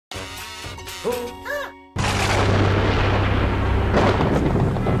Spooky.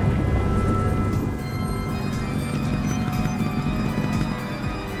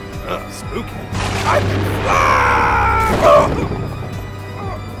 I can fly!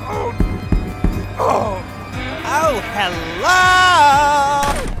 Oh, hello!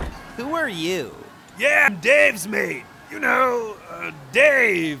 Who are you? Yeah, I'm Dave's mate. You know,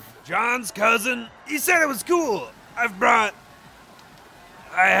 Dave, John's cousin. He said it was cool.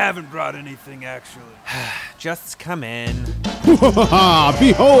 I haven't brought anything, actually. Just come in.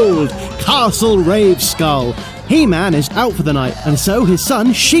 Behold, Castle Rave Skull. He-Man is out for the night, and so his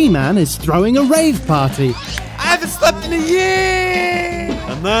son She-Man is throwing a rave party. I haven't slept in a year!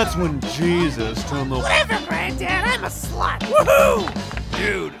 And that's when Jesus turned the... Whatever, Granddad, I'm a slut. Woohoo!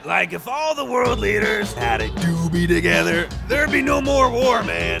 Dude, like if all the world leaders had a doobie together, there'd be no more war,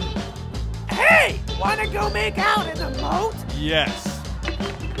 man. Hey, wanna go make out in the moat? Yes.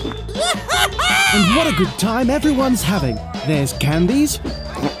 And what a good time everyone's having. There's candies,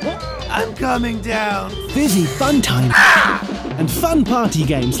 I'm coming down. busy fun time, and fun party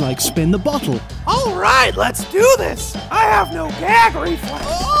games like Spin the Bottle. All right, let's do this. I have no gag reflex.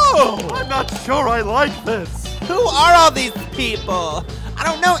 Oh, I'm not sure I like this. Who are all these people? I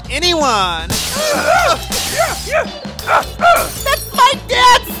don't know anyone. That's my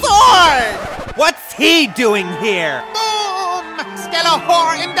dad's sword! What's he doing here? Boom! Still a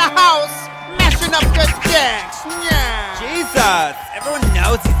whore in the house, messing up the sticks. Yeah. Jesus, everyone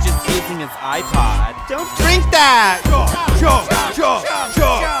knows he's just using his iPod. Don't drink that!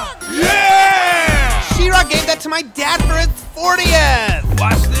 Yeah! She-Ra gave that to my dad for his 40th!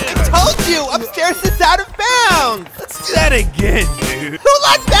 Watch this. I told you, upstairs is out of bounds! Let's do that again, dude. Who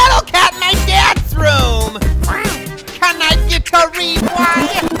let Battle Cat in my dad's room? Can I get a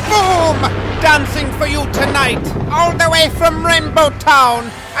rewind? Boom! Dancing for you tonight, all the way from Rainbow Town.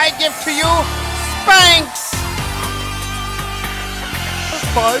 I give to you Spanx.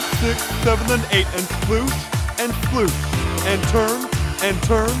 5, 6, 7, and 8, and flute, and flute, and turn,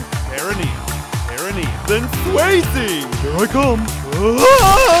 Pyrenees, then Swayze! Here I come!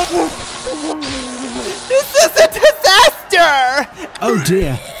 This is a disaster! Oh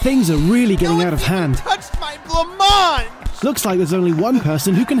dear, things are really getting out of hand. Touched my blancmange! Looks like there's only one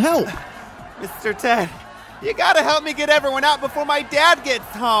person who can help. Mr. Ted, you gotta help me get everyone out before my dad gets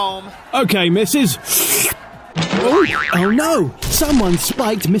home. Okay, Mrs. Oh no! Someone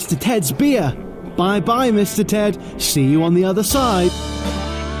spiked Mr. Ted's beer. Bye-bye, Mr. Ted. See you on the other side.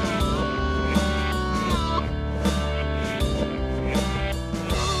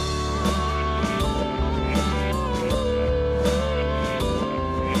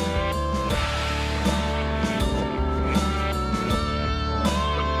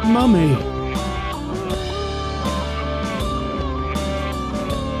 Mummy.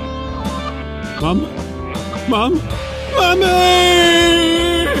 Mum? Mummy!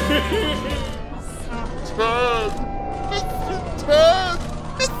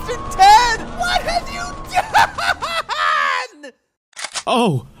 Mr. Ted! What have you done?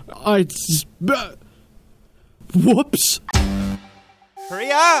 Oh, whoops.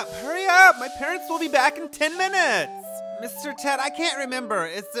 Hurry up! My parents will be back in 10 minutes. Mr. Ted, I can't remember.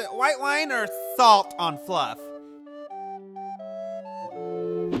 Is it white wine or salt on fluff?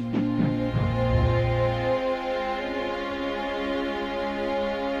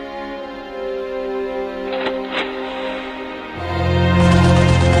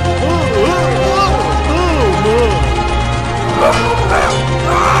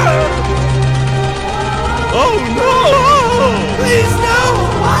 Oh no! Please no!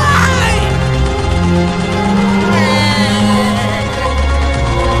 Why?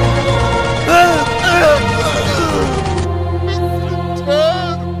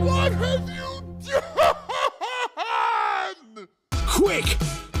 What have you done? Quick!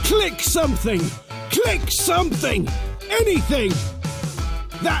 Click something! Click something! Anything!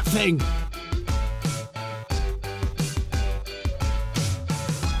 That thing!